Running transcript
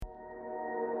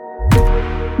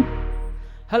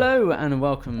Hello and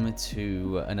welcome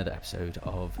to another episode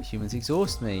of Humans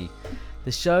Exhaust Me,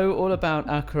 the show all about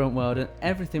our current world and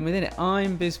everything within it.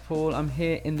 I'm Biz Paul. I'm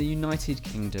here in the United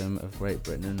Kingdom of Great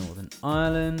Britain and Northern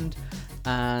Ireland,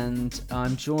 and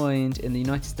I'm joined in the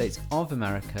United States of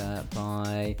America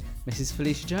by Mrs.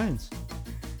 Felicia Jones.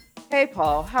 Hey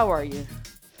Paul, how are you?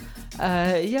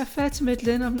 Yeah, fair to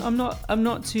middling. I'm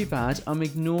not too bad. I'm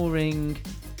ignoring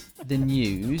the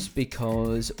news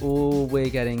because all we're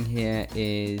getting here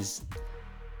is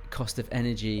cost of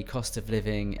energy, cost of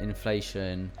living,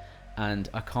 inflation, and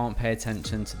I can't pay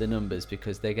attention to the numbers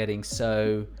because they're getting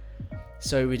so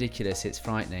ridiculous. It's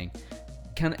frightening.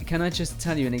 Can I just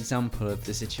tell you an example of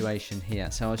the situation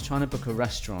here? So I was trying to book a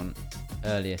restaurant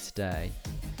earlier today,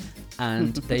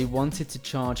 and they wanted to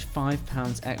charge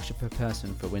 £5 extra per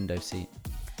person for a window seat.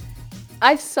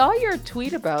 I saw your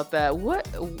tweet about that.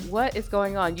 What is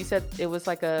going on? You said it was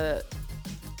like a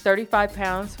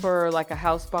 £35 for like a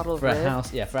house bottle of red.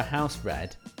 For a house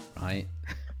red, right?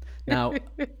 Now,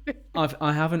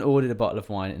 I haven't ordered a bottle of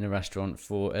wine in a restaurant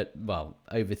for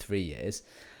over 3 years,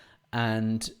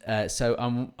 and so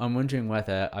I'm wondering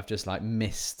whether I've just like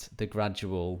missed the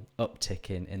gradual uptick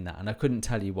in that, and I couldn't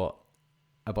tell you what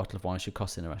a bottle of wine should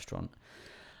cost in a restaurant,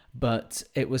 but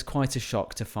it was quite a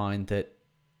shock to find that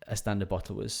a standard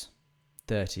bottle was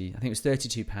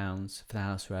 £32 for the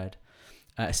house red.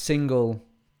 A single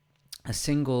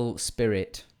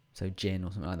spirit, so gin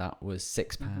or something like that, was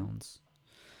 £6.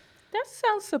 That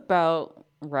sounds about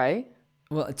right.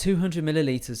 Well, 200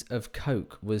 millilitres of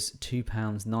Coke was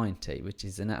 £2.90, which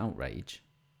is an outrage.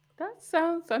 That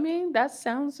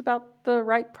sounds about the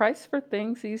right price for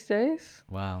things these days.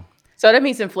 Wow. So that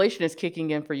means inflation is kicking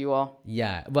in for you all.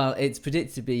 Yeah, well, it's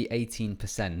predicted to be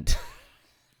 18%.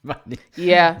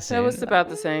 Yeah, that was about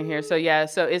the same here. So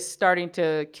it's starting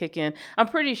to kick in. I'm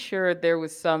pretty sure there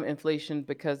was some inflation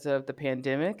because of the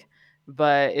pandemic,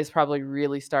 but it's probably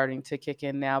really starting to kick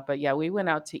in now. But yeah, we went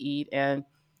out to eat, and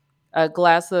a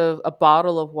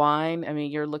bottle of wine. I mean,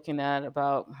 you're looking at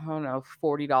about, I don't know,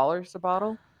 $40 a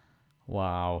bottle.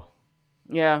 Wow.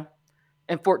 Yeah,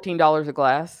 and $14 a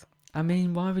glass. I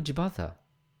mean, why would you bother?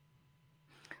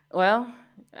 Well,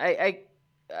 I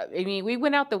mean, we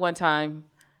went out the one time,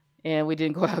 and we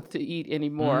didn't go out to eat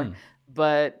anymore.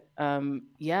 But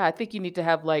I think you need to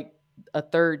have like a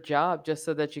third job just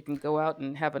so that you can go out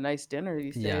and have a nice dinner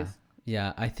these days.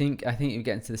 Yeah. I think you're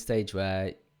getting to the stage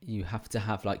where you have to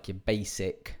have like your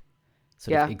basic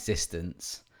sort of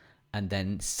existence and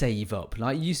then save up.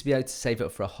 Like you used to be able to save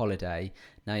up for a holiday.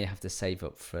 Now you have to save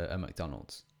up for a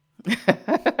McDonald's.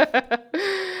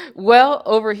 Well,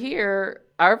 over here,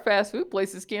 our fast food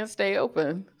places can't stay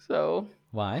open. So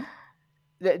why?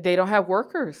 They don't have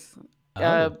workers.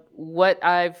 What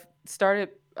I've started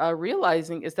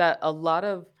realizing is that a lot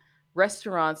of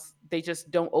restaurants, they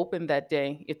just don't open that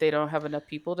day if they don't have enough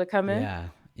people to come in. Yeah,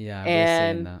 we're seeing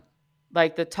And that.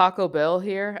 like the Taco Bell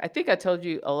here, I think I told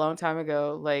you a long time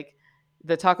ago, like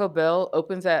the Taco Bell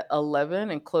opens at 11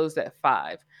 and closed at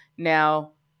 5.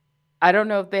 Now, I don't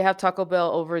know if they have Taco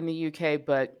Bell over in the UK,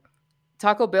 but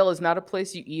Taco Bell is not a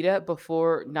place you eat at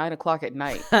before 9 o'clock at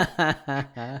night.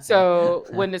 So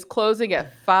when it's closing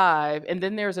at 5, and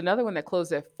then there's another one that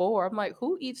closed at 4, I'm like,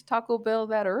 who eats Taco Bell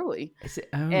that early? Is it?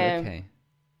 Okay.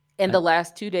 And the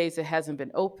last 2 days, it hasn't been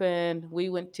open. We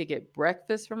went to get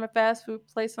breakfast from a fast food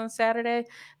place on Saturday.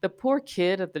 The poor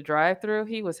kid at the drive-thru,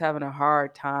 he was having a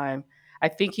hard time. I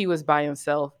think he was by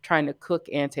himself trying to cook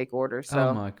and take orders. So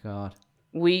oh my God.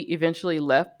 we eventually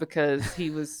left because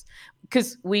he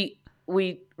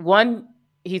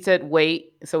said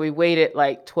wait, so we waited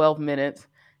like 12 minutes.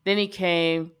 Then he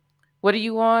came, what do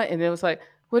you want? And then it was like,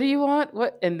 what do you want?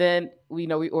 What? And then we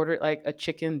ordered like a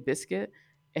chicken biscuit,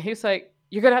 and he was like,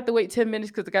 you're gonna have to wait 10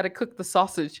 minutes because I gotta cook the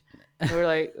sausage. And we're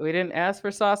like, we didn't ask for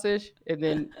sausage. And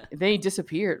then he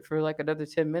disappeared for like another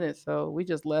 10 minutes, so we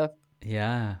just left.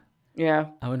 Yeah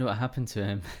I wonder what happened to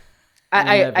him.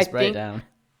 I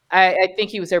think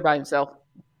he was there by himself.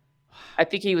 I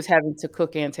think he was having to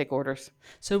cook and take orders.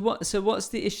 So what's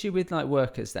the issue with like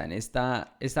workers then? Is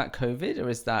that COVID, or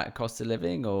is that cost of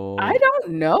living, or I don't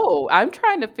know. I'm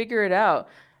trying to figure it out.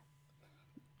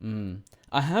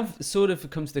 I have sort of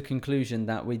come to the conclusion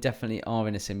that we definitely are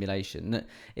in a simulation. That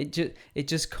it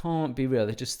just can't be real.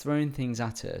 They're just throwing things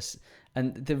at us.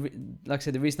 And like I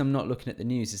said, the reason I'm not looking at the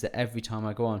news is that every time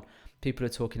I go on, people are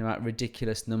talking about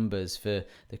ridiculous numbers for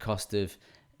the cost of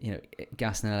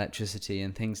gas and electricity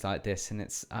and things like this, and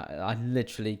I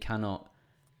literally cannot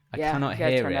cannot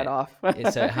hear turn it. That off.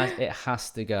 So it has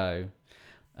to go.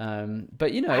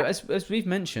 But as we've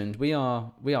mentioned, we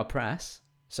are press,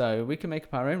 so we can make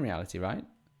up our own reality, right?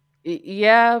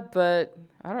 Yeah, but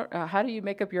I don't know. How do you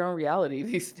make up your own reality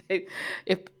these days?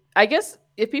 If I guess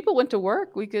if people went to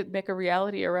work, we could make a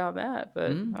reality around that,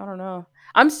 but Mm? I don't know.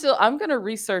 I'm gonna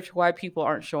research why people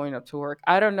aren't showing up to work.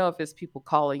 I don't know if it's people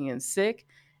calling in sick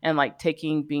and like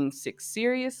taking being sick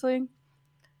seriously.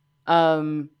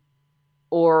 Um,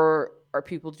 or are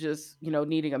people just,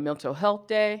 needing a mental health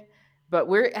day? But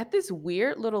we're at this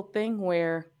weird little thing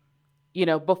where,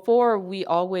 before we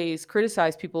always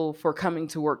criticize people for coming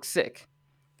to work sick.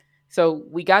 So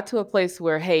we got to a place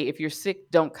where, hey, if you're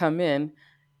sick, don't come in.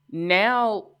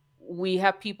 Now we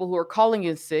have people who are calling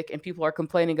in sick and people are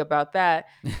complaining about that.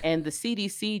 And the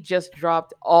CDC just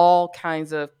dropped all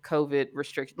kinds of COVID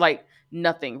restrictions, like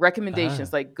nothing, Oh.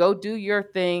 recommendations, like go do your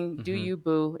thing, do Hmm. you,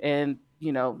 boo, and,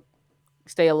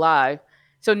 stay alive.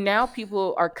 So now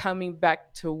people are coming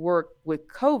back to work with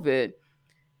COVID.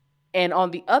 And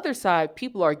on the other side,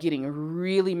 people are getting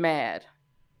really mad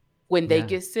when they Yeah.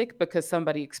 get sick because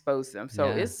somebody exposed them. So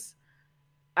Yeah.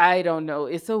 I don't know.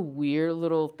 It's a weird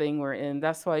little thing we're in.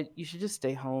 That's why you should just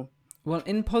stay home. Well,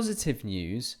 in positive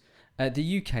news, the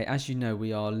UK, as you know,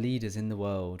 we are leaders in the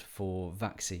world for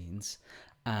vaccines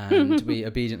and we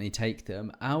obediently take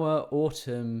them. Our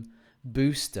autumn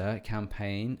booster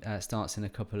campaign starts in a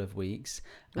couple of weeks,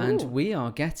 and Ooh. we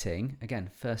are getting, again,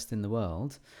 first in the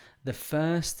world, the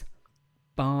first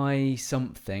bi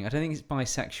something. I don't think it's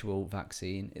bisexual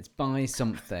vaccine, it's bi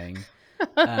something.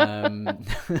 Um,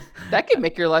 That could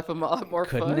make your life a lot more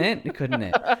couldn't fun. it? Couldn't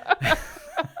it?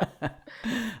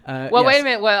 Well, wait a Yes.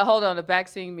 minute. Well, hold on. The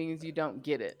vaccine means you don't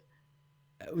get it.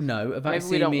 No, a Maybe we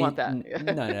vaccine don't want mean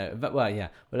that. no. Well, yeah.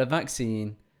 Well, a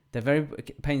vaccine. They're very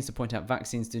pains to point out.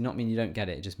 Vaccines do not mean you don't get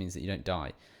it. It just means that you don't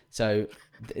die. So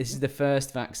this is the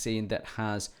first vaccine that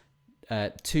has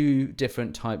two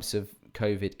different types of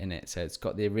COVID in it. So it's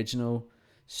got the original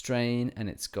strain and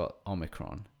it's got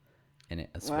Omicron in it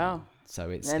as well. Wow. So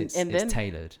it's And it's and it's then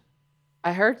tailored.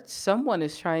 I heard someone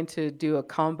is trying to do a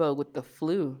combo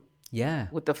Yeah.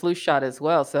 with the flu shot as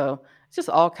well. So it's just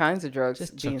all kinds of drugs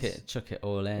Just being, chuck it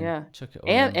all in. yeah. Chuck it all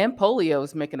And in. and polio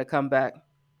is making a comeback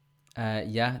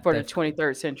Yeah, for the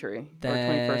 23rd century or 21st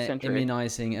they're century.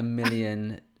 immunising a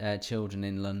million children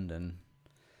in London.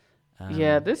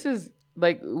 Yeah, Um, this is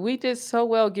like we did so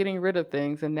well getting rid of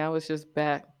things, and now it's just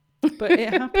back. but it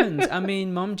happens. I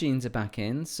mean, mom jeans are back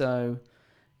in, so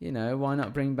why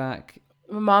not bring back?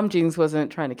 Mom jeans wasn't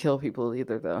trying to kill people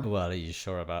either, though. Well, are you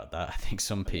sure about that? I think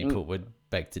some Mm, people would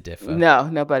beg to differ. No,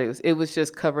 nobody was. It was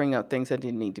just covering up things that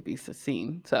didn't need to be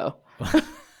seen. So,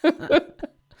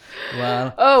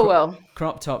 Well, oh well.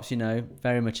 crop tops,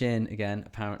 very much in again,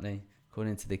 apparently,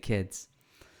 according to the kids.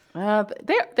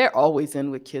 They're always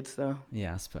in with kids, though.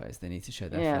 Yeah, I suppose they need to show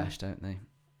their Yeah, flesh, don't they?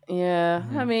 yeah.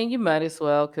 I mean, you might as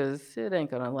well because it ain't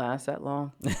gonna last that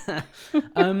long.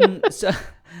 So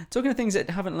talking of things that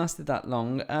haven't lasted that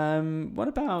long, what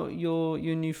about your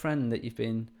new friend that you've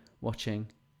been watching,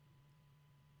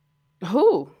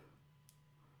 Who?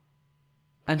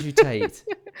 Andrew Tate?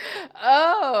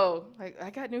 Oh, like I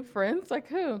got new friends. Like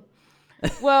who?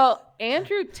 Well,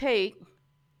 Andrew Tate.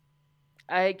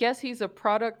 I guess he's a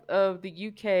product of the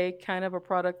UK, kind of a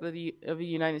product of the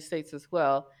United States as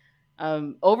well.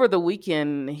 Over the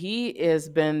weekend, he has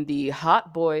been the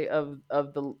hot boy of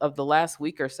the last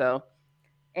week or so,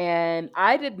 and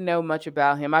I didn't know much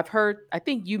about him. I've heard, I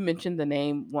think you mentioned the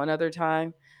name one other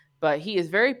time, but he is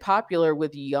very popular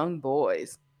with young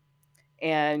boys,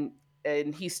 and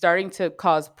and he's starting to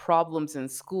cause problems in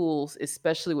schools,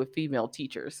 especially with female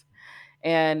teachers.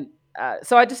 And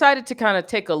so I decided to kind of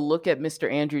take a look at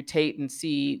Mr. Andrew Tate and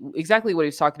see exactly what he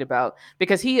was talking about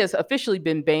because he has officially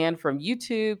been banned from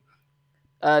YouTube,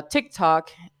 TikTok,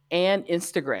 and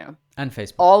Instagram And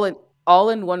Facebook. all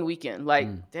in one weekend. Like,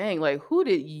 Mm. dang, like who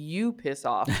did you piss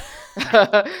off?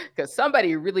 Because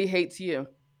somebody really hates you.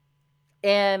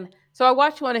 And so I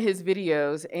watched one of his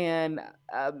videos, and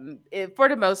for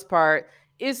the most part,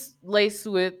 is laced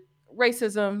with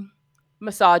racism,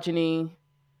 misogyny,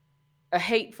 a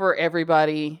hate for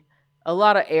everybody, a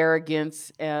lot of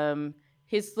arrogance.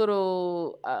 His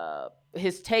little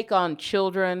his take on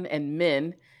children and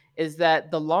men is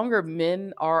that the longer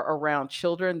men are around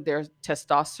children, their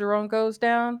testosterone goes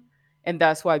down, and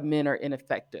that's why men are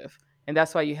ineffective. And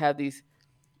that's why you have these.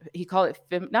 He called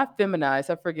it not feminized.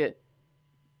 I forget,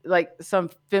 like some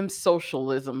fem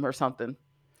socialism or something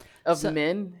of So,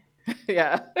 men.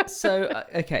 Yeah.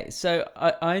 okay. So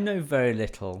I know very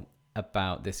little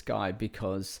about this guy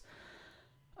because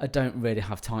I don't really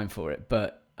have time for it.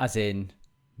 But as in,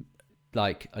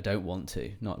 like, I don't want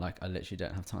to. Not like I literally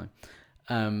don't have time.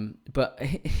 But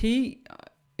he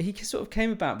sort of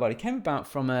came about. Well, he came about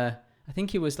from I think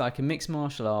he was like a mixed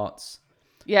martial arts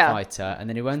Yeah. fighter, and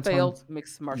then he went on. Failed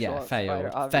mixed martial Yeah, arts fighter,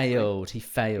 failed, obviously. failed. He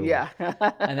failed, Yeah.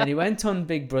 and then he went on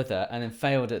Big Brother, and then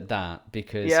failed at that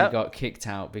because he Yep. got kicked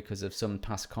out because of some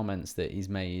past comments that he's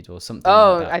made or something like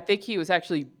Oh, that. I think he was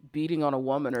actually beating on a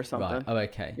woman or Right. something. Oh,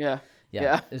 okay. Yeah.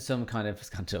 Yeah, Yeah. some kind of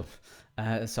scandal.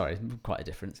 Sorry, quite a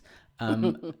difference.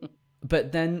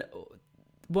 But then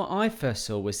what I first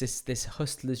saw was this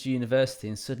Hustlers University,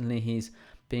 and suddenly he's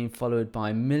being followed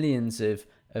by millions of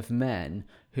men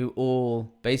who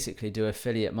all basically do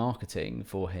affiliate marketing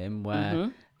for him, where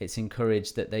Mhm. it's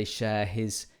encouraged that they share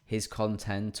his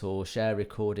content or share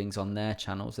recordings on their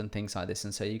channels and things like this.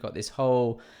 And so you've got this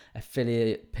whole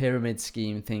affiliate pyramid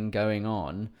scheme thing going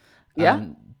on. Yeah.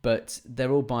 But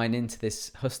they're all buying into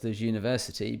this Hustlers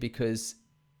University because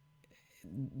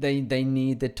they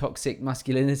need the toxic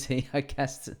masculinity, I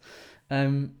guess,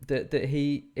 that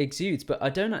he exudes. But I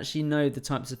don't actually know the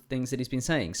types of things that he's been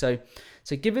saying. So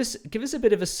give us a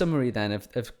bit of a summary then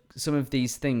of some of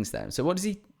these things then. So what's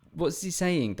he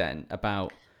saying then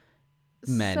about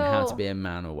men, how to So be a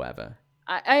man or whatever?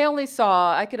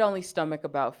 I could only stomach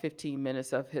about 15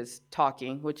 minutes of his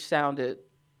talking, which sounded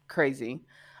crazy.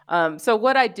 So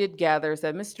what I did gather is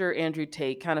that Mr. Andrew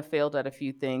Tate kind of failed at a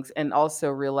few things and also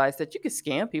realized that you could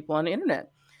scam people on the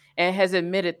internet and has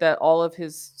admitted that all of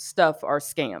his stuff are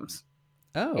scams.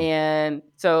 Oh, And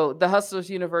so the Hustlers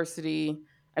University,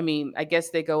 I mean, I guess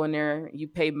they go in there, you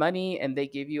pay money and they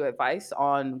give you advice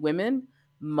on women,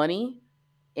 money,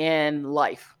 and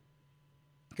life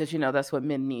because that's what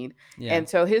men need. yeah, And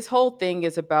so his whole thing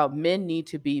is about men need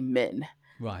to be men,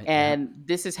 right, yeah, and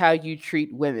this is how you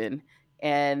treat women.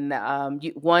 And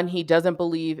one, he doesn't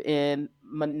believe in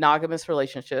monogamous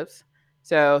relationships,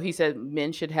 so he said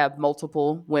men should have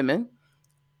multiple women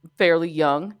fairly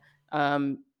young.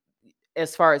 Um,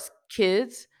 as far as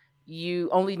kids, you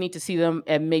only need to see them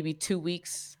at maybe 2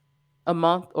 weeks a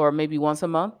month or maybe once a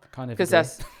month kind of because agree.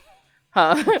 that's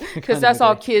huh? Because Kind of that's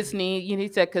all agree. kids need. You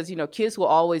need to, because kids will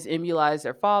always immunize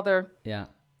their father. Yeah.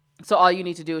 So all you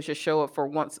need to do is just show up for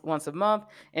once a month,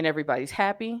 and everybody's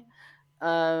happy.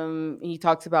 He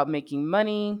talks about making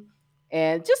money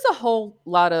and just a whole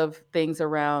lot of things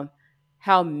around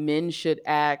how men should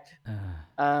act.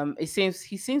 He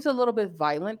seems a little bit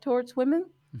violent towards women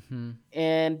Mm-hmm.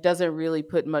 and doesn't really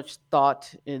put much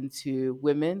thought into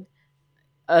women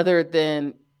other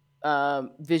than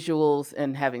visuals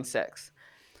and having sex.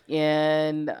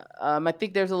 And I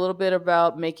think there's a little bit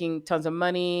about making tons of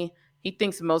money. He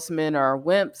thinks most men are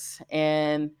wimps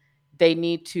and they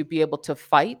need to be able to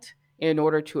fight in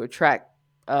order to attract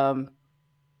um,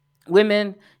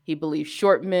 women. He believes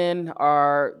short men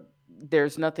are,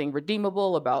 there's nothing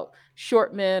redeemable about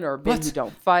short men or men who What?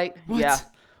 don't fight. Yeah, What?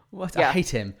 What? I yeah. hate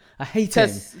him. I hate him.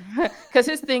 Because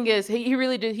his thing is, he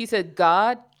really did. He said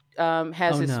God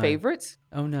has Oh his no. favorites,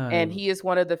 Oh and no. he is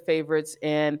one of the favorites.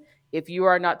 And if you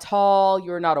are not tall,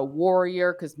 you're not a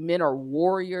warrior because men are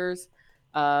warriors.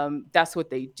 That's what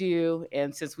they do.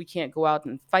 And since we can't go out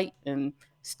and fight and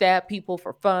stab people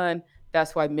for fun,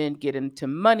 that's why men get into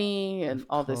money and Of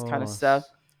all this kind of stuff.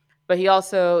 course. But he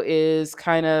also is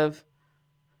kind of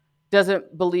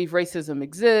doesn't believe racism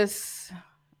exists,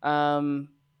 um,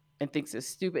 and thinks it's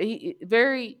stupid. He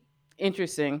very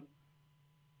interesting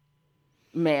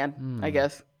man, I Hmm.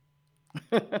 guess.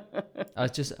 I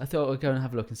thought we'd go and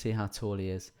have a look and see how tall he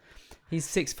is. He's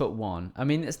 6'1". I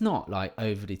mean, it's not like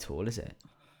overly tall, is it?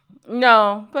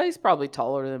 No, but he's probably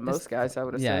taller than It's most guys, I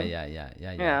would yeah, assume. yeah, yeah,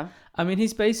 yeah, yeah. Yeah. I mean,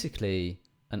 he's basically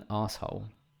an asshole,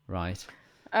 right?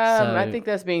 I So think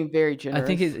that's being very I think generous.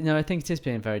 I think it is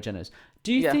being very generous.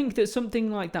 Do you Yeah. think that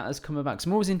something like that has come about? Because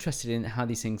I'm always interested in how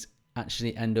these things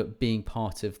actually end up being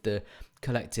part of the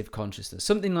collective consciousness.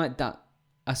 Something like that,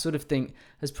 I sort of think,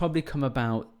 has probably come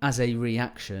about as a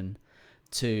reaction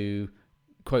to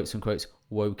quotes unquote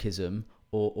wokeism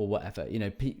or whatever. You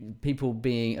know, people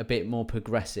being a bit more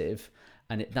progressive,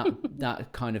 and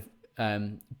that kind of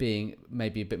being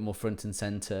maybe a bit more front and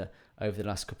center over the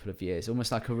last couple of years,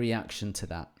 almost like a reaction to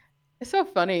that. It's so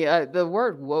funny. The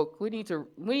word woke, we need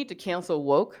to cancel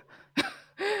woke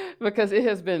because it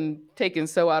has been taken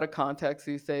so out of context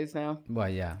these days now. Well,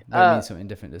 yeah. Well, it Uh, means something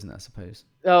different, doesn't it, I suppose?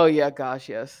 oh yeah, gosh,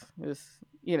 yes.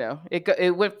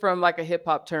 It went from like a hip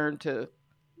hop turn to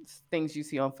things you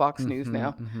see on Fox News Mm-hmm,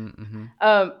 now. mm-hmm, mm-hmm.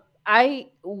 Um, I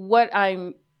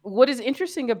what is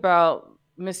interesting about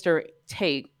Mr.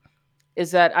 Tate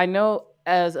is that I know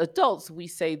as adults we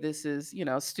say this is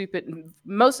stupid.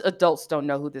 Most adults don't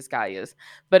know who this guy is,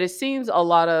 but it seems a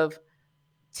lot of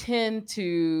 10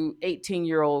 to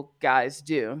 18-year-old guys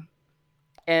do.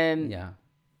 And Yeah.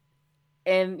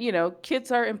 And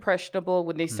kids are impressionable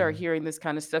when they start Hmm. hearing this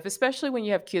kind of stuff, especially when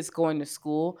you have kids going to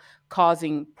school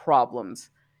causing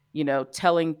problems,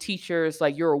 telling teachers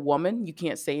like, you're a woman, you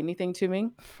can't say anything to me,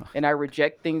 and I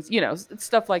reject things,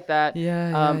 stuff like that. Yeah,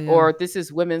 yeah, yeah, Or this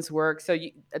is women's work. So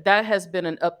that has been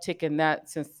an uptick in that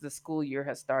since the school year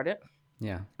has started.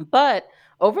 yeah. But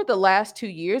over the last 2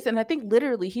 years, and I think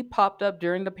literally he popped up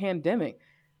during the pandemic,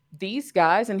 these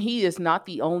guys, and he is not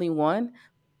the only one,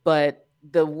 but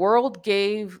the world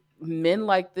gave men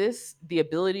like this the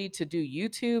ability to do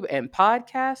YouTube and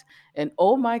podcasts. And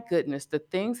oh my goodness, the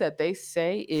things that they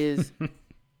say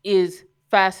is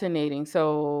fascinating.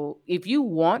 So if you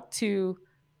want to,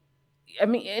 I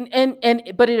mean,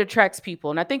 and but it attracts people.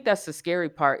 And I think that's the scary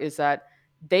part, is that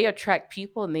they attract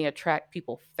people, and they attract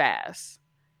people fast,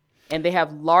 and they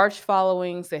have large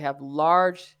followings, they have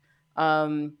large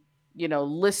um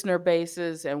listener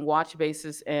bases and watch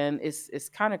bases, and it's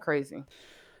kind of crazy.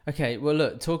 Okay, well,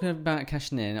 look, talking about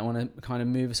cashing in, I want to kind of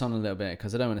move us on a little bit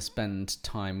because I don't want to spend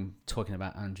time talking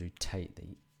about Andrew Tate.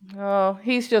 Oh,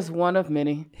 he's just one of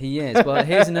many. He is. Well,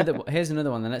 here's another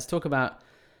one. Then let's talk about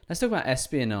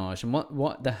espionage and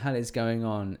what the hell is going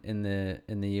on in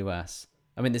the US.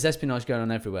 I mean, there's espionage going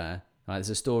on everywhere. Right? There's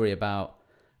a story about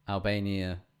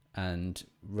Albania and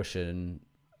Russian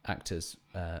actors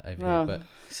over here, Oh, but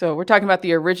so we're talking about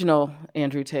the original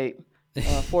Andrew Tate,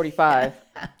 45.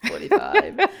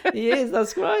 45. He is.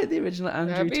 That's right. The original I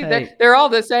Andrew mean, Tate, they're all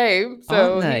the same. aren't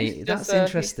So he's they? just That's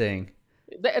interesting.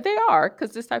 they are,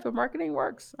 because this type of marketing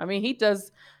works. I mean, he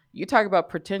does. You talk about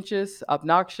pretentious,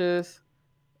 obnoxious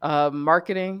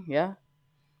marketing. Yeah,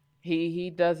 he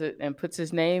does it and puts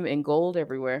his name in gold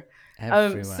everywhere. Um,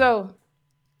 Everywhere. so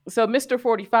so Mr.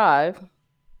 45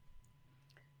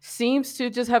 seems to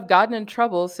just have gotten in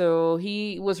trouble. So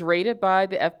he was raided by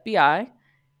the FBI.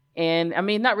 And I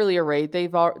mean, not really a raid.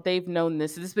 They've known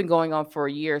this. This has been going on for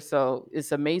a year, so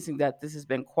it's amazing that this has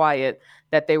been quiet.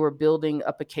 That they were building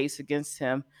up a case against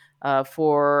him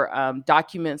for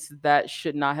documents that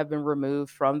should not have been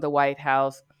removed from the White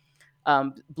House,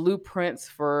 blueprints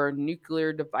for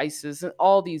nuclear devices, and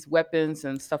all these weapons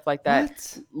and stuff like that.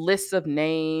 What? Lists of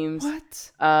names.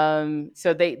 What?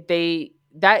 So they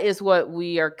that is what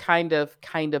we are kind of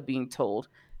being told.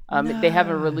 They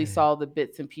haven't released No. all the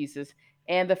bits and pieces,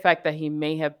 and the fact that he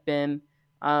may have been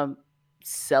um,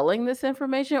 selling this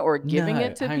information or giving No,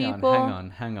 it to hang on, hang people. on,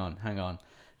 hang on, hang on.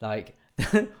 Like,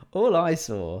 all I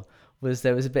saw was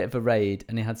there was a bit of a raid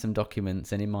and he had some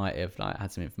documents and he might have like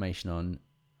had some information on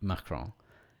Macron.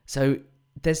 So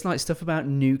there's like stuff about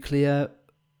nuclear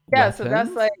Yeah, so that's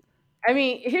weapons. like, I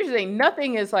mean, here's the thing: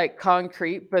 nothing is like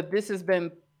concrete, but this has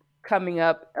been coming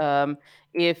up.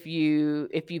 If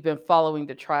you've been following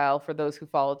the trial, for those who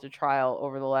followed the trial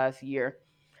over the last year.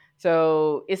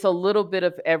 So it's a little bit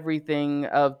of everything,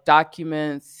 of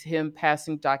documents, him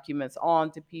passing documents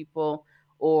on to people,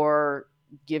 or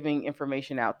giving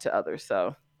information out to others.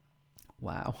 So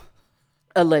Wow.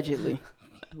 allegedly,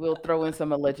 we'll throw in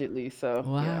some allegedly. So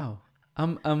yeah, Wow.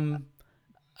 I'm um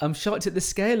I'm shocked at the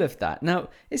scale of that. Now,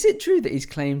 is it true that he's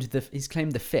claimed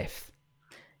the fifth?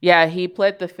 yeah, he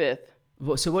pled the fifth.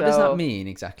 So what does that So mean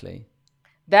exactly?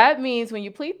 that means when you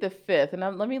plead the fifth, and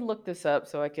let me look this up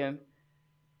so I can.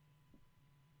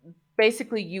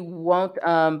 Basically, you won't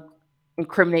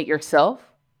incriminate yourself.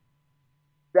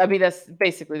 I mean, that's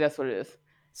what it is.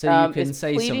 So you It's can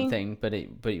say pleading. something, but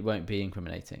it won't be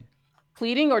incriminating.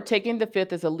 Pleading or taking the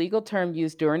fifth is a legal term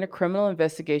used during a criminal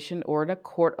investigation or in a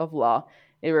court of law.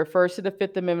 It refers to the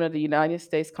Fifth Amendment of the United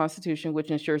States Constitution, which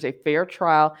ensures a fair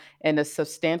trial and a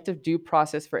substantive due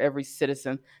process for every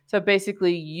citizen. So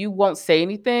basically, you won't say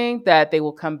anything that they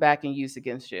will come back and use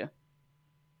against you.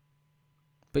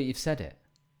 But you've said it.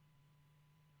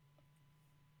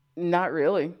 Not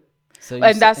really. So you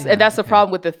And said, that's yeah, that's the okay.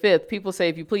 problem with the fifth. People say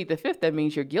if you plead the fifth, that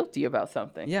means you're guilty about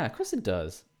something. Yeah, of course it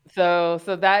does. So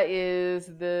that is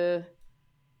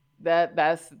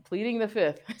that's pleading the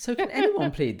fifth. So can anyone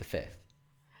plead the fifth?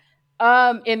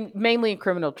 In mainly in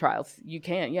criminal trials, you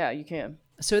can. Yeah, you can.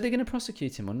 So are they going to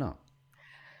prosecute him or not?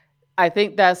 I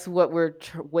think that's what we're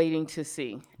waiting to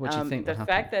see. What do you think will The happen?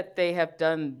 fact that they have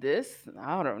done this,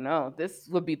 I don't know. This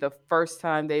would be the first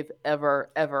time they've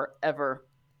ever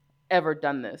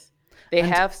done this. They And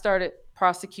have started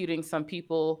prosecuting some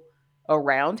people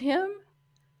around him,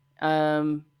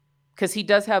 because he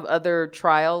does have other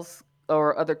trials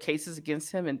or other cases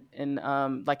against him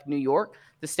in like New York.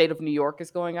 The state of New York is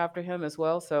going after him as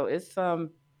well. So it's kind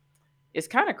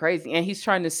of crazy, and he's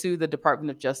trying to sue the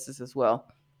Department of Justice as well.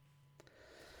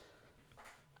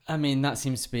 I mean, that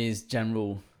seems to be his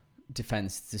general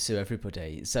defense, to sue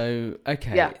everybody. So, Yeah.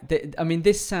 okay. I mean,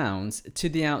 this sounds, to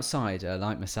the outsider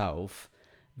like myself,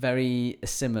 very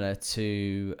similar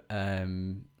to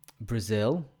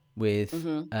Brazil with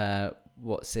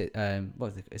what's it?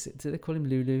 What is it? Do they call him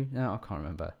Lulu? No, I can't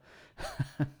remember.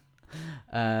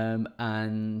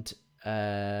 And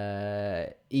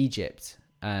Egypt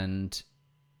and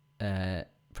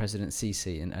President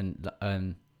Sisi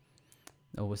and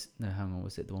was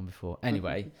it the one before?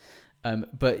 Anyway,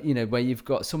 but where you've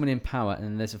got someone in power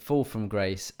and there's a fall from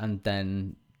grace, and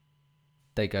then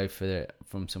they go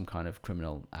from some kind of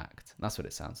criminal act. That's what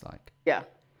it sounds like. Yeah.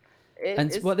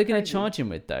 And what are they going to charge him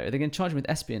with, though? Are they going to charge him with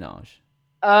espionage?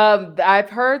 I've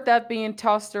heard that being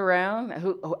tossed around.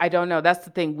 Who I don't know. That's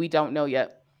the thing. We don't know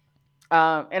yet.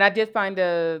 And I did find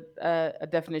a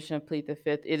definition of plead the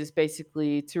fifth. It is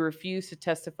basically to refuse to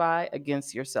testify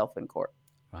against yourself in court.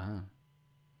 Wow.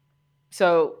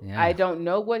 So Yeah. I don't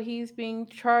know what he's being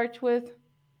charged with.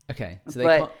 Okay,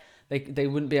 so they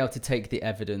wouldn't be able to take the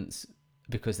evidence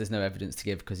because there's no evidence to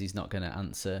give because he's not going to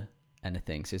answer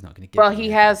anything, so he's not going to give. Well,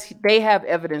 they have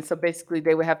evidence, so basically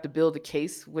they would have to build a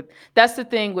case with. That's the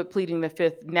thing with pleading the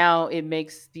fifth. Now it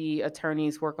makes the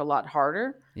attorneys work a lot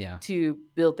harder. Yeah. To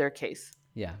build their case.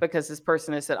 Yeah. Because this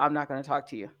person has said, "I'm not going to talk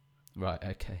to you." Right.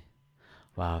 Okay.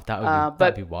 Wow,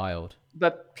 that'd be wild.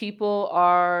 But people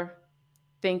are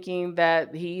thinking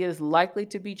that he is likely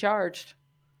to be charged.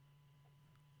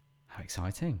 How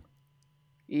exciting!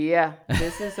 Yeah,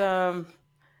 this is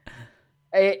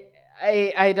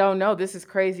I don't know. This is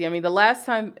crazy. I mean, the last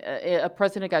time a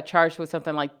president got charged with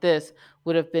something like this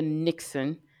would have been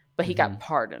Nixon, but he got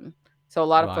pardoned. So a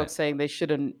lot of folks saying they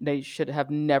should have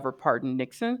never pardoned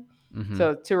Nixon. Mm-hmm.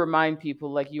 So to remind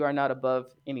people, like, you are not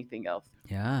above anything else.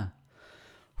 Yeah.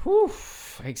 Whew.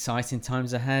 Exciting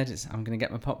times ahead. I'm going to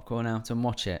get my popcorn out and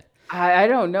watch it. I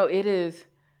don't know. It is.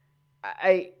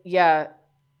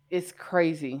 It's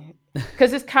crazy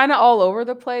because it's kind of all over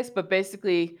the place, but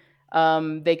basically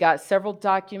they got several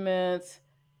documents.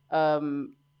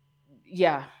 And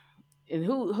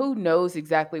who knows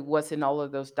exactly what's in all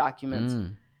of those documents.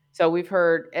 So we've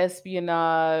heard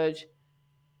espionage,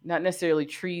 not necessarily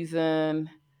treason.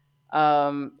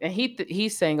 And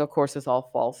he's saying, of course, it's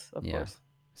all false, of course.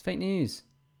 It's fake news.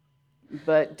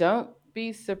 But don't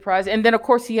be surprised. And then, of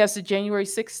course, he has the January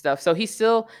 6th stuff. So he's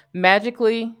still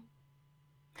magically...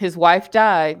 His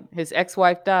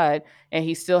ex-wife died, and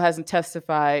he still hasn't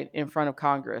testified in front of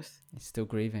Congress. He's still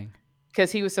grieving.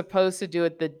 Because he was supposed to do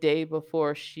it the day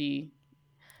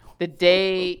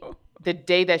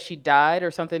that she died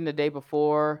or something, the day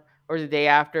before or the day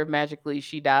after, magically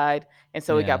she died. And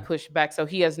so it got pushed back. So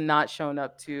he has not shown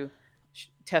up to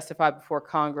testify before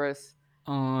Congress.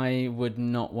 I would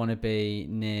not want to be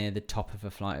near the top of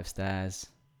a flight of stairs.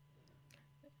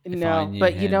 No,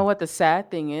 but you know what the sad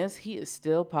thing is? He is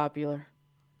still popular.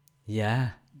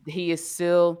 Yeah. He is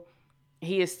still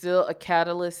a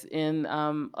catalyst in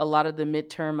a lot of the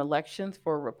midterm elections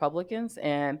for Republicans,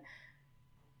 and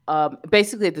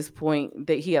basically at this point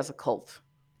that he has a cult.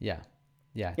 Yeah.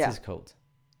 It's a cult.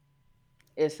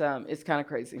 It's kind of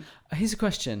crazy. Here's a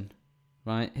question,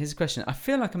 right? I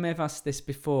feel like I may have asked this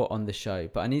before on the show,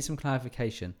 but I need some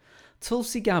clarification.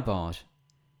 Tulsi Gabbard.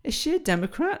 Is she a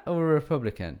Democrat or a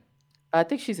Republican? I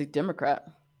think she's a Democrat.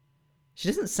 She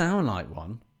doesn't sound like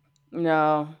one.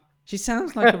 No. She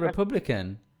sounds like a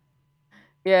Republican.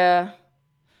 Yeah.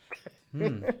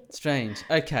 Strange.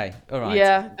 Okay. All right.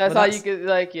 Yeah, that's all you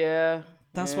could yeah.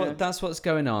 That's what's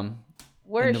going on.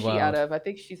 Where is she out of? I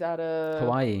think she's out of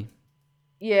Hawaii.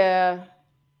 Yeah.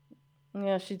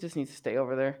 Yeah, she just needs to stay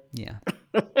over there. Yeah.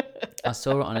 I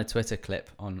saw it on a Twitter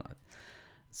clip on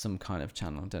some kind of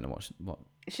channel. I don't know what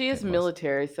she is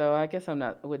military, so I guess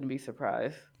I wouldn't be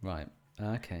surprised. Right.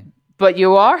 Okay. But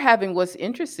you are having what's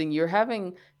interesting. You're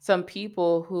having some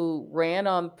people who ran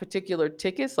on particular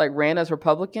tickets, like ran as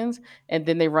Republicans, and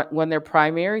then they won their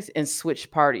primaries and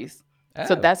switched parties. Oh.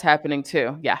 So that's happening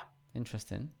too. Yeah.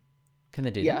 Interesting. Can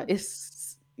they do that?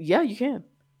 Yeah, you can.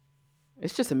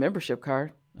 It's just a membership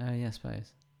card. Oh, yeah, I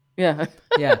suppose. Yeah.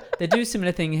 Yeah. They do a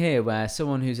similar thing here where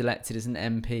someone who's elected as an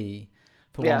MP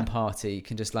for one party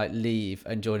can just like leave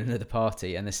and join another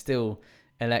party, and they're still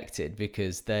elected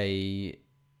because they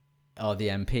are the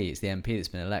MP. It's the MP that's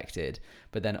been elected,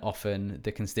 but then often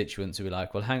the constituents will be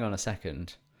like, well, hang on a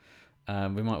second,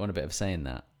 we might want a bit of a say in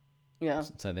that. Yeah.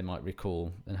 So they might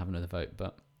recall and have another vote,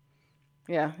 but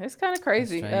yeah, it's kind of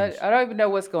crazy. I don't even know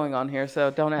what's going on here, so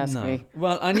don't ask me.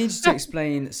 Well, I need you to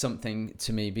explain something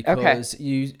to me because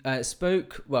you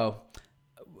spoke, well,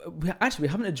 actually, we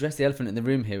haven't addressed the elephant in the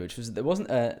room here, which was there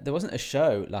wasn't a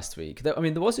show last week. I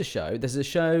mean, there was a show. There's a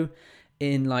show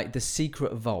in like the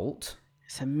secret vault.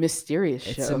 It's a mysterious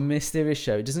It's a show. mysterious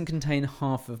show. It doesn't contain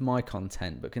half of my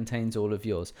content, but contains all of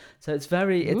yours. So it's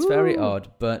very Ooh. odd.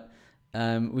 But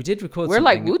we did record We're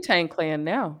like something. Wu-Tang Clan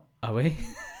now. Are we?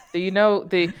 Do you know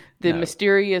the No.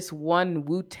 mysterious one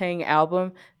Wu-Tang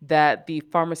album that the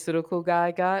pharmaceutical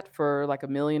guy got for like $1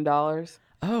 million? Oh,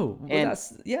 well, And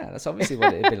that's obviously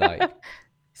what it'd be like.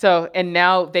 so and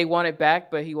now they want it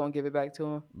back, but he won't give it back to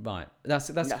him. Right. That's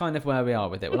No. kind of where we are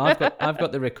with it. Well, I've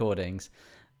got the recordings,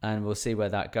 and we'll see where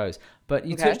that goes. But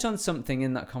you Okay. touched on something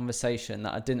in that conversation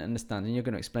that I didn't understand, and you're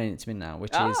going to explain it to me now,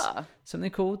 which is Ah.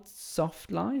 something called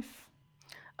soft life.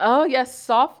 Oh yes,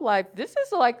 soft life. This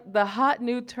is like the hot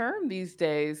new term these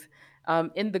days.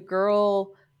 In the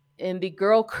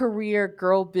girl career,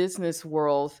 girl business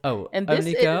world. Oh, And this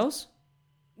only is girls?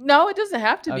 no, it doesn't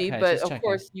have to be, Okay, but just of checking.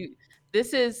 course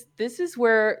this is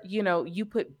where, you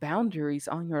put boundaries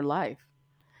on your life.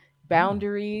 Oh.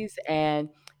 Boundaries, and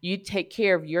you take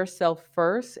care of yourself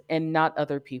first and not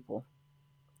other people.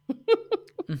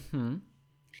 Mm-hmm.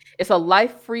 It's a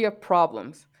life free of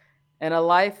problems, and a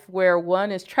life where one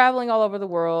is traveling all over the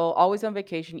world, always on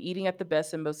vacation, eating at the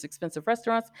best and most expensive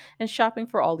restaurants, and shopping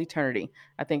for all eternity.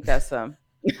 I think that's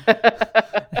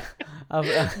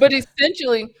but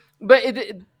essentially,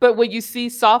 but when you see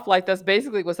soft life, that's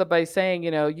basically what somebody's saying.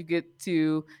 You get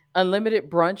to unlimited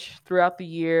brunch throughout the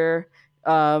year,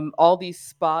 all these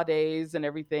spa days and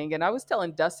everything. And I was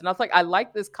telling Dustin, I was like, I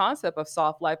like this concept of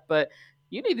soft life, but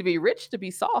you need to be rich to be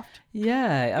soft.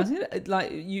 Yeah, I was gonna,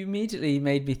 like you immediately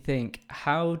made me think,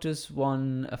 how does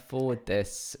one afford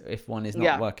this if one is not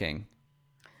Yeah. working?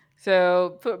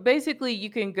 So basically, you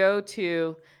can go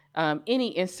to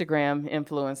any Instagram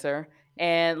influencer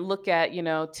and look at,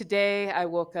 today I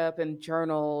woke up and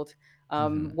journaled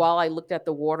Hmm. while I looked at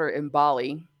the water in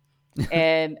Bali.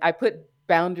 And I put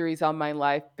boundaries on my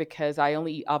life because I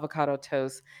only eat avocado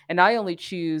toast and I only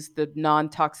choose the non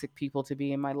toxic people to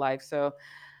be in my life. So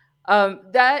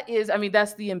that is, I mean,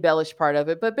 that's the embellished part of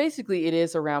it. But basically, it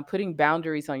is around putting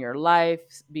boundaries on your life,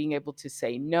 being able to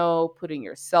say no, putting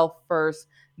yourself first.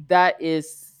 That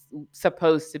is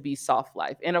supposed to be soft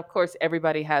life. And of course,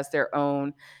 everybody has their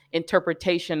own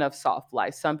interpretation of soft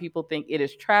life. Some people think it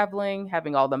is traveling,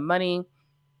 having all the money,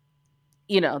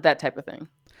 that type of thing.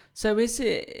 So is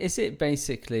it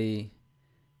basically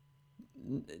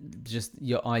just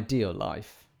your ideal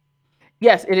life?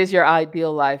 Yes, it is your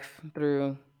ideal life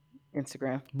through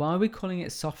Instagram. Why are we calling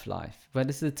it soft life? Where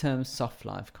does the term soft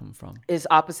life come from? Is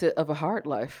opposite of a hard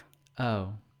life.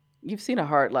 Oh, You've seen a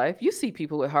hard life. You see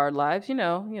people with hard lives, that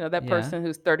yeah. person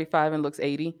who's 35 and looks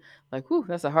 80. Like, whew,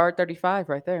 that's a hard 35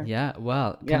 right there. Yeah,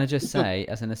 well, can Yeah. I just say,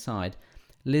 as an aside,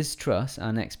 Liz Truss,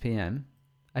 our next PM,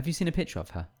 have you seen a picture of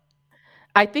her?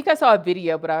 I think I saw a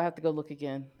video, but I'll have to go look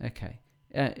again. Okay.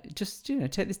 Just,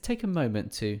 take a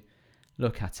moment to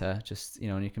look at her, just, on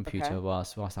your Okay. computer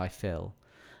whilst I fill.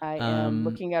 I am Um,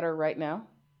 looking at her right now.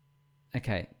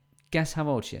 okay. Guess how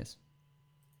old she is?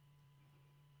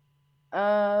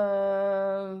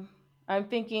 Um, I'm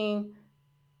thinking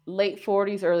late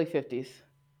 40s, early 50s.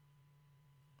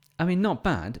 I mean, not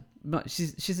bad, but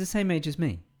she's the same age as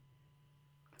me.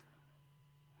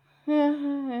 Yeah,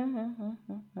 yeah, yeah,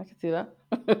 yeah, I can see What?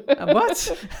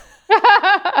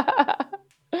 that.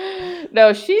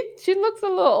 No, she looks a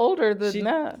little older than She,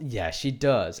 that. yeah, she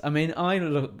does. I mean, I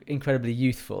look incredibly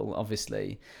youthful,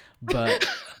 obviously, but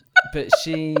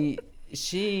she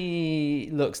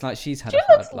looks like she's had She a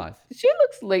hard looks life. she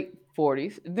looks late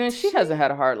 40s. Then she She, hasn't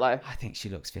had a hard life. I think she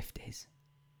looks 50s.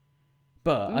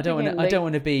 But I'm I don't want thinking to. I don't late.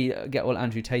 want to be get all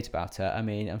Andrew Tate about her. I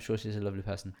mean, I'm sure she's a lovely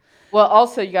person. Well,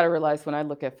 also you got to realize when I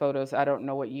look at photos, I don't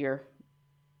know what year.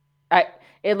 I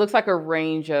It looks like a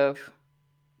range of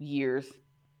years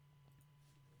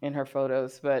in her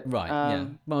photos, but Right? Yeah.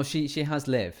 Well, she has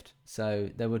lived, so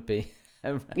there would be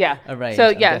yeah. a So range.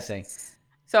 I'm guessing. yes.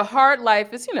 So hard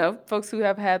life is, folks who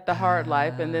have had the hard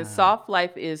life, and then Ah, soft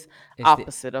life is it's the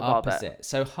opposite of all that. opposite.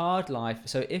 So hard life.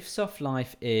 So if soft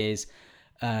life is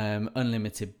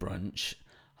unlimited brunch,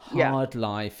 Yeah. hard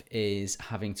life is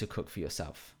having to cook for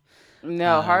yourself.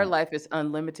 No, hard Um, life is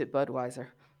unlimited Budweiser.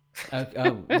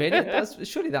 oh, really?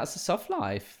 That's a soft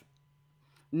life.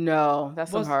 No,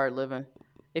 that's some Was hard living.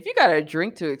 If you got a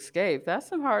drink to escape, that's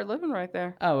some hard living right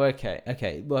there. Oh, okay,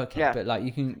 okay, well, okay, Yeah. but like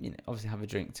you can, obviously have a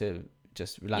drink to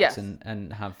just relax Yes.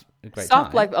 and have a great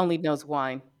Soft time. life only knows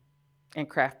wine and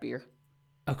craft beer.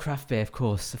 Oh, craft beer, of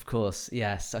course.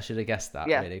 Yes, I should have guessed that.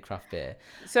 Yeah. Really, craft beer.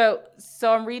 So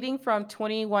I'm reading from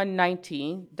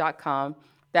 2119.com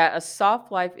that a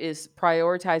soft life is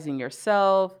prioritizing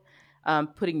yourself,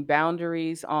 putting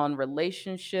boundaries on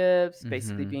relationships,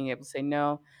 basically Mm-hmm. being able to say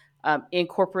no,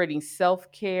 incorporating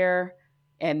self care,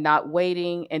 and not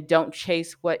waiting, and don't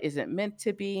chase what isn't meant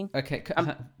to be. Okay,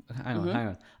 Um, hang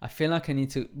on. I feel like I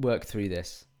need to work through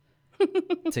this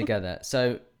together.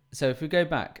 So if we go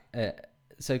back, go back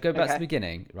to the Okay.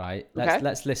 beginning, right? Okay.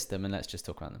 Let's list them and let's just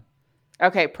talk about them.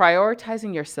 Okay.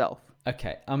 Prioritizing yourself.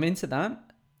 Okay, I'm into that.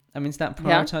 I'm into that,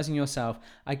 Yeah. prioritizing yourself.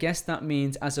 I guess that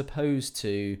means, as opposed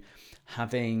to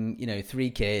having, 3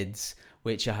 kids,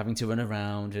 which are having to run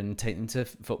around and take them to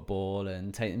football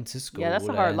and take them to Yeah. That's a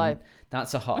school, hard and life.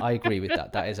 that's a hard. I agree with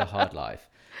that. That is a hard life.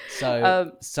 So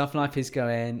Um, self life is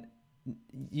going.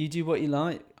 You do what you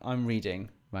like. I'm reading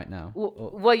right now.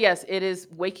 well, yes, it is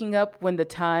waking up when the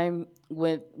time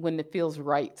when it feels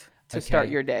right to start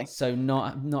Okay, your day. so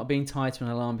not being tied to an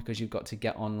alarm because you've got to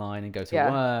get online and go to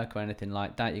Yeah. work or anything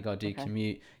like that. You got to do Okay.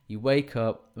 commute. You wake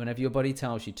up whenever your body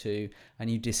tells you to, and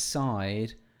you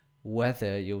decide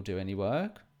whether you'll do any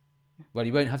work. Well,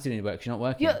 you won't have to do any work because you're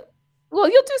not Yeah. working. Well,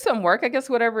 you'll do some work, I guess,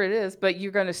 whatever it is, but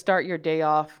you're going to start your day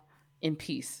off in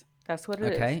peace. That's what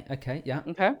it is. Okay, yeah,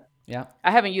 Okay. yeah.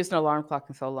 I haven't used an alarm clock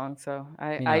in so long, so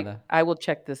I Me I, neither. I will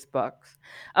check this box.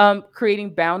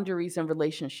 Creating boundaries in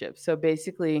relationships. So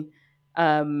basically,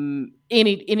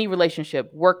 any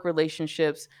relationship, work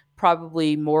relationships,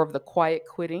 probably more of the quiet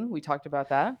quitting. We talked about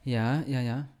that. Yeah. I was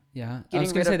Getting going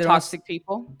rid to say of toxic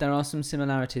people. there are some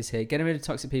similarities here. Getting rid of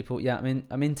toxic people. Yeah,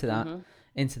 I'm into that. Hmm.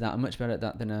 Into that. I'm much better at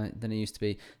that than I used to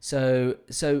be. So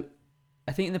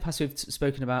I think in the past we've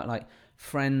spoken about like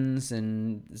friends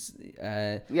and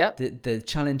Yep. the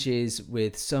challenges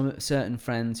with some certain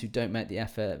friends who don't make the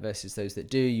effort versus those that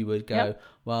do. You would go, Yep.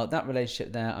 well, that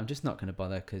relationship there, I'm just not going to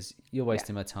bother because you're Yeah.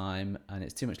 wasting my time and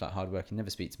it's too much like hard work. You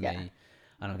never speak to Yeah. me,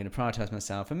 and I'm going to prioritize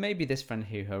myself. And maybe this friend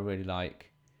who I really like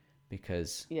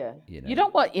because Yeah. you You know,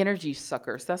 don't want energy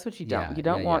suckers. That's what you don't. You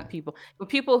don't yeah, want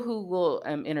people who will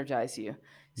energize you.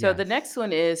 So the yes, next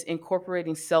one is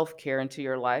incorporating self-care into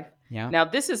your life. yeah. Now,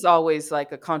 this is always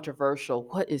like a controversial.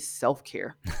 What is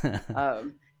self-care?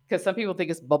 Because some people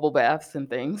think it's bubble baths and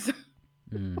things.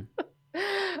 Mm.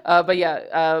 But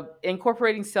yeah,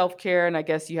 incorporating self-care, and I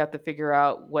guess you have to figure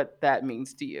out what that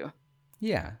means to you.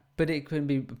 Yeah, but it can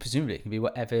be, presumably it can be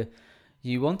whatever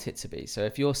you want it to be. So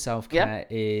if your self Yeah. care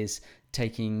is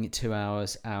taking 2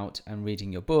 hours out and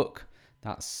reading your book,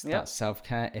 Yep. that's self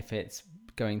care. If it's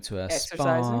going to a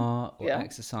Exercising. spa or Yeah.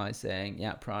 exercising,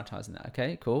 yeah, prioritizing that.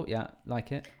 Okay, cool. Yeah,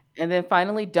 like it. And then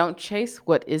finally, don't chase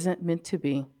what isn't meant to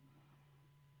be.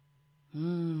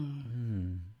 Hmm.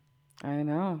 Mm, I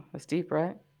know. That's deep,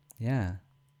 right? yeah,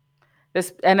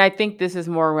 This, and I think this is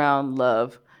more around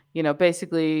love.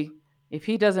 Basically, if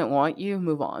he doesn't want you,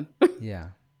 move on. yeah.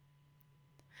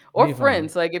 Or Move on.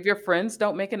 friends. Like if your friends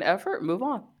don't make an effort, move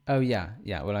on. Oh yeah.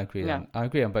 Well, Yeah. I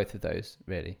agree on both of those.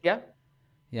 Really. Yeah.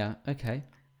 Yeah. Okay.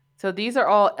 So these are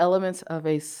all elements of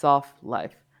a soft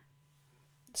life.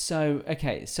 So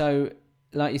okay. So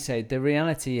like you say, the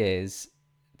reality is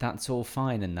that's all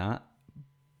fine and that,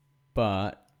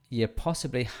 but you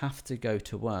possibly have to go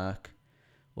to work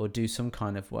or do some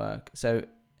kind of work. So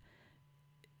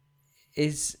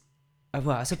is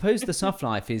well, I suppose the soft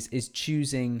life is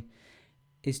choosing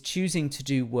to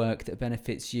do work that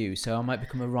benefits you. So I might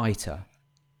become a writer.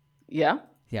 Yeah.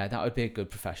 Yeah, that would be a good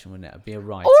profession, wouldn't it? I'd be a Or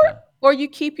writer. or you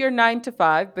keep your 9 to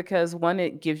 5 because one,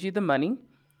 it gives you the money.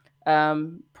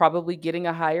 Probably getting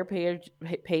a higher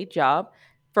paid job.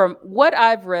 From what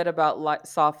I've read about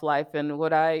soft life and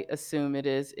what I assume it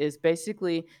is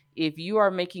basically if you are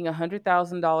making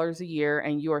 $100,000 a year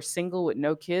and you are single with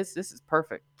no kids, this is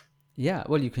perfect. Yeah,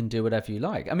 well, you can do whatever you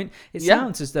like. I mean, it Yeah.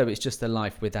 sounds as though it's just a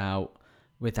life without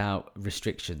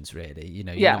restrictions, really.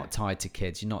 You're Yeah. not tied to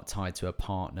kids. You're not tied to a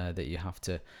partner that you have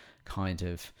to kind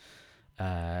of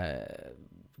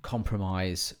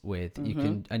compromise with. You Hmm.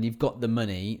 can, and you've got the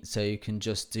money, so you can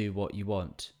just do what you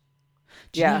want.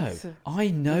 Do you Yeah. know? I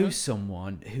know Mhm.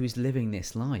 someone who is living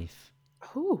this life.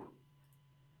 Who?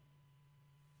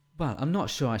 Well, I'm not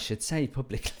sure I should say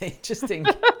publicly, just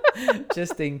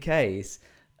in case.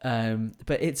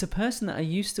 But it's a person that I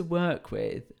used to work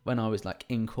with when I was like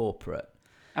in corporate,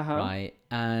 Uh-huh. right?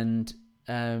 And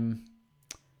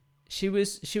she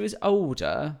was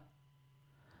older.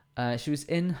 She was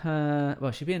in her,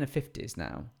 well, she'd be in her 50s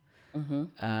now. Hmm.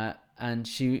 And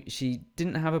she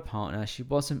didn't have a partner. She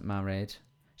wasn't married.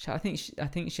 I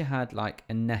think she had like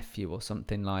a nephew or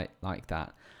something like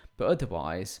that. But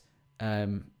otherwise,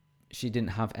 she didn't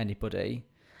have anybody.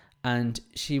 And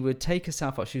she would take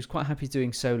herself off. She was quite happy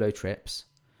doing solo trips.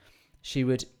 She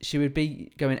would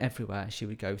be going everywhere. She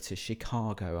would go to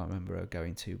Chicago. I remember her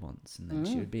going to once, and then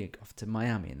she would be off to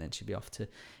Miami, and then she'd be off to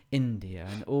India,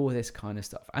 and all this kind of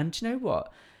stuff. And do you know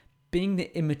what? Being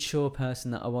the immature person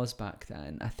that I was back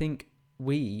then, I think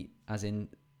we, as in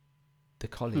the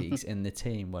colleagues in the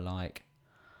team were like,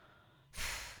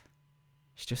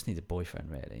 she just needs a boyfriend,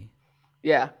 really.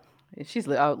 Yeah. She's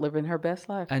out living her best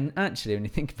life. And actually, when you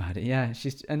think about it, yeah,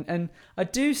 she's and I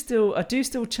do still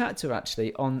chat to her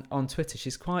actually on Twitter.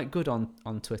 She's quite good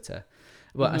on Twitter.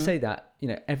 Well, I say that, you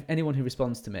know, anyone who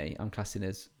responds to me, I'm classing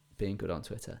as being good on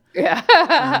Twitter.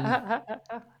 Yeah.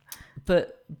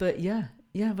 But yeah,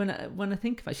 when I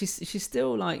think about it, she's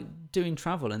still like doing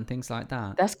travel and things like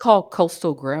that. That's called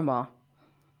coastal grandma.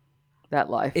 That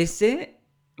life. Is it?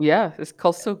 Yeah, it's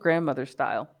coastal grandmother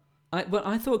style.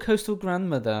 I thought coastal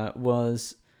grandmother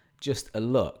was just a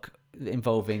look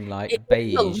involving like It's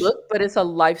beige. a look, but it's a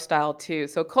lifestyle too.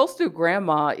 So coastal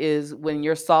grandma is when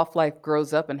your soft life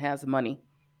grows up and has money.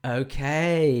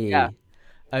 Okay. Yeah.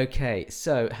 Okay.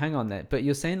 So hang on there. But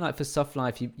you're saying like for soft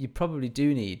life, you probably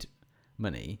do need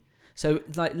money. So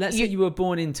like, let's say you were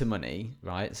born into money,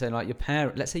 right? So like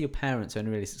let's say your parents own a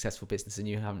really successful business and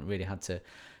you haven't really had to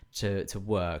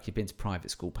work. You've been to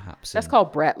private school perhaps. That's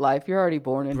called brat life. You're already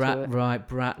born into it. Right,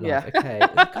 brat life. Yeah. Okay.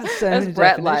 Got so That's many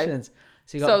brat definitions. life.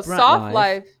 So you got So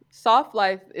brat soft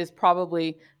life is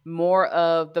probably more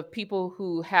of the people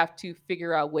who have to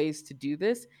figure out ways to do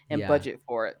this and Yeah. budget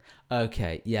for it.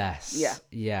 Okay. Yes. Yeah.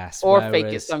 Yes. Or fake it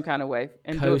Whereas some kind of way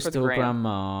and do it for the coastal gram.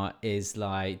 grandma is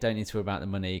like, don't need to worry about the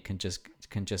money. Can just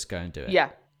go and do it.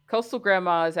 Yeah. Coastal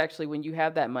grandma is actually when you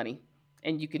have that money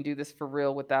and you can do this for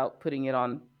real without putting it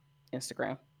on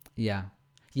Instagram. Yeah.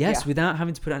 Yes, Yeah. without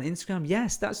having to put it on Instagram.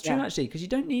 Yes, that's true Yeah. actually, because you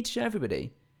don't need to show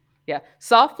everybody. Yeah.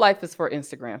 Soft life is for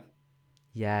Instagram.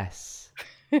 Yes.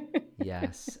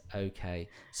 Yes. Okay.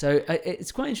 So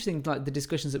it's quite interesting, like the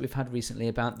discussions that we've had recently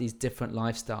about these different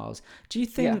lifestyles. Do you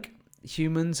think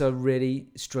humans are really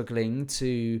struggling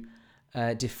to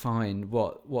define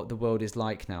what the world is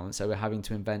like now, and so we're having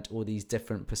to invent all these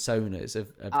different personas of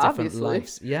different Obviously.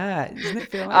 lives? Yeah, doesn't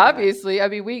it feel like Obviously, I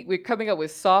mean, we're coming up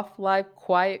with soft life,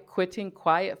 quiet quitting,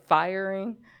 quiet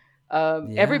firing. Yeah.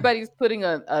 Everybody's putting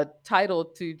a title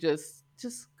to just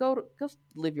go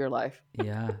live your life.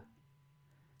 Yeah.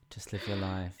 Just live your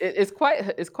life. It's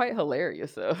quite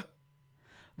hilarious though.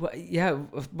 Well, yeah.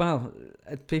 Well,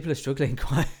 people are struggling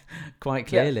quite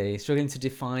clearly, struggling to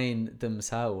define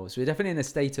themselves. We're definitely in a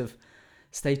state of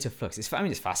flux. It's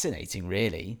fascinating,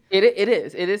 really. It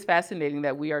is fascinating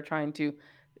that we are trying to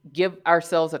give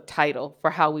ourselves a title for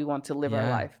how we want to live our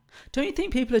life. Don't you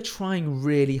think people are trying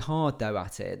really hard though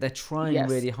at it? They're trying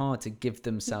really hard to give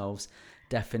themselves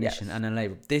definition and a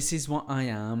label. This is what I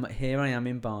am. Here I am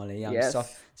in Bali. I'm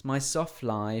soft. It's my soft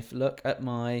life. Look at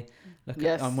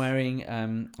I'm wearing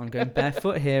I'm going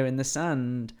barefoot here in the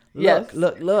sand. Look.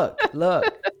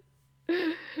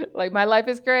 Like my life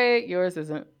is great, yours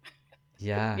isn't.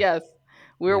 Yeah. Yes.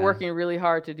 We're working really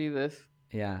hard to do this.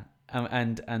 Yeah.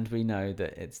 And we know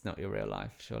that it's not your real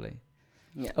life, surely.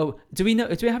 Yeah. Oh, do we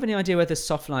have any idea whether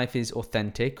soft life is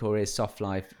authentic or is soft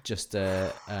life just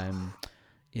a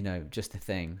just a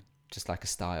thing, just like a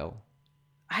style?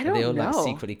 I don't know. Are they all like know.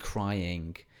 secretly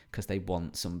crying because they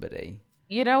want somebody?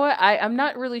 You know what? I'm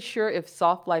not really sure if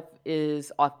soft life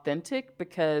is authentic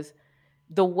because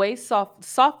the way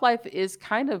soft life is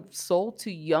kind of sold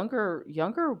to younger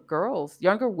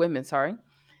women, sorry.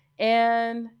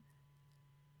 And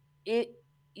it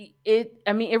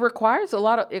it requires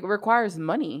it requires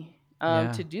money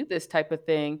to do this type of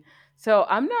thing. So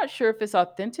I'm not sure if it's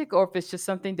authentic or if it's just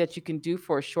something that you can do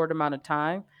for a short amount of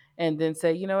time and then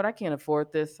say, you know what, I can't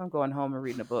afford this. I'm going home and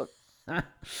reading a book.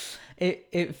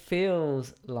 It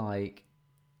feels like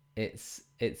it's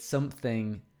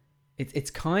something.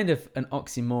 It's kind of an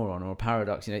oxymoron or a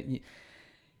paradox. You know,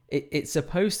 it's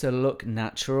supposed to look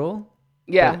natural,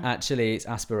 but actually it's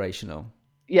aspirational.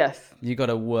 Yes, you got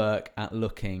to work at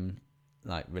looking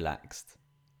like relaxed.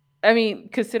 I mean,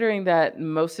 considering that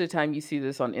most of the time you see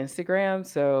this on Instagram,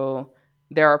 so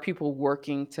there are people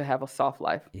working to have a soft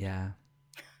life. Yeah.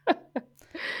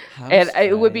 And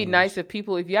it would be nice if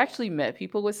you actually met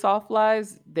people with soft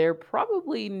lives, they're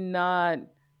probably not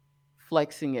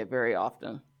flexing it very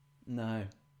often. No,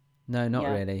 not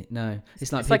really. No,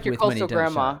 it's like your coastal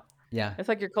grandma. Yeah, it's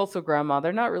like your coastal grandma.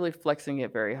 They're not really flexing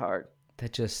it very hard. They're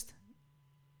just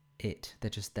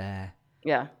there.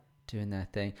 Yeah, doing their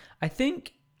thing. I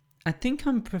think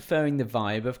I'm preferring the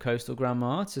vibe of coastal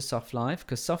grandma to soft life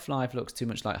because soft life looks too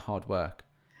much like hard work.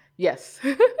 Yes.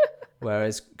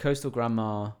 Whereas coastal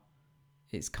grandma,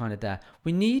 it's kind of there.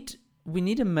 We need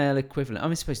a male equivalent. I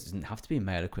mean, I suppose it doesn't have to be a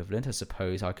male equivalent. I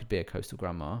suppose I could be a coastal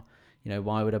grandma. You know,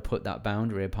 why would I put that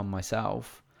boundary upon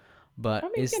myself? But I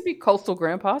mean, it can be coastal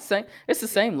grandpa. It's the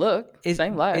same look,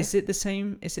 same life. Is it the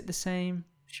same? Is it the same?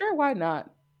 Sure, why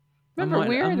not? Remember,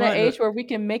 we're in that age where we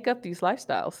can make up these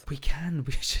lifestyles. We can.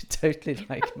 We should totally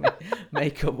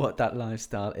make up what that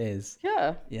lifestyle is.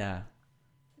 Yeah. Yeah.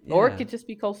 Or it could just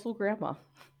be coastal grandma.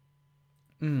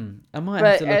 I might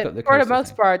have to look up the for the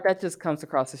most part, that just comes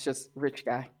across as just rich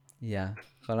guy. Yeah.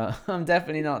 Well, I'm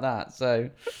definitely not that. So,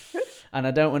 and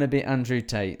I don't want to be Andrew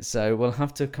Tate. So we'll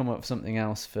have to come up with something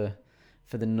else for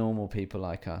the normal people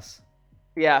like us.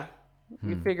 Yeah.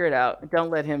 You figure it out. Don't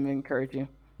let him encourage you.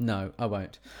 No, I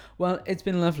won't. Well, it's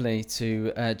been lovely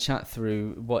to chat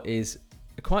through what is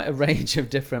quite a range of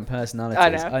different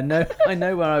personalities. I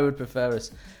know where I would prefer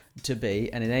us to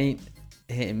be, and it ain't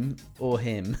him or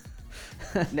him.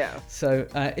 No. So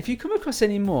if you come across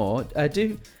any more,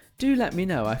 do let me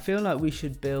know. I feel like we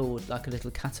should build like a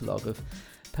little catalogue of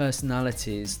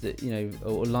personalities that,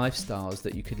 or lifestyles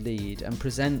that you could lead and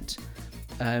present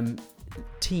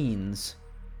teens,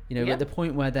 at the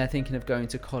point where they're thinking of going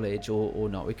to college or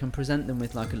not. We can present them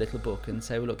with like a little book and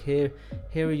say, well, look, here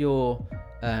are your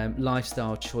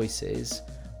lifestyle choices.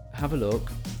 Have a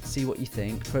look, see what you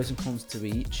think, pros and cons to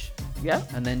each. Yeah.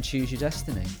 And then choose your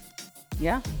destiny.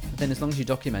 Yeah. Then as long as you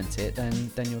document it,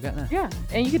 then you'll get there. Yeah.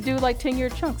 And you could do like 10-year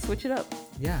chunks, switch it up.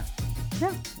 Yeah.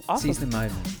 Yeah. Awesome. Seize the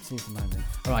moment.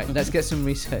 All right, let's get some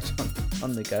research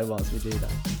on the go whilst we do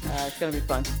that. It's going to be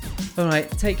fun. All right,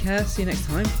 take care. See you next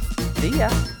time. See ya.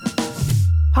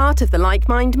 Part of the Like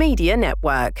Mind Media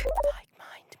Network.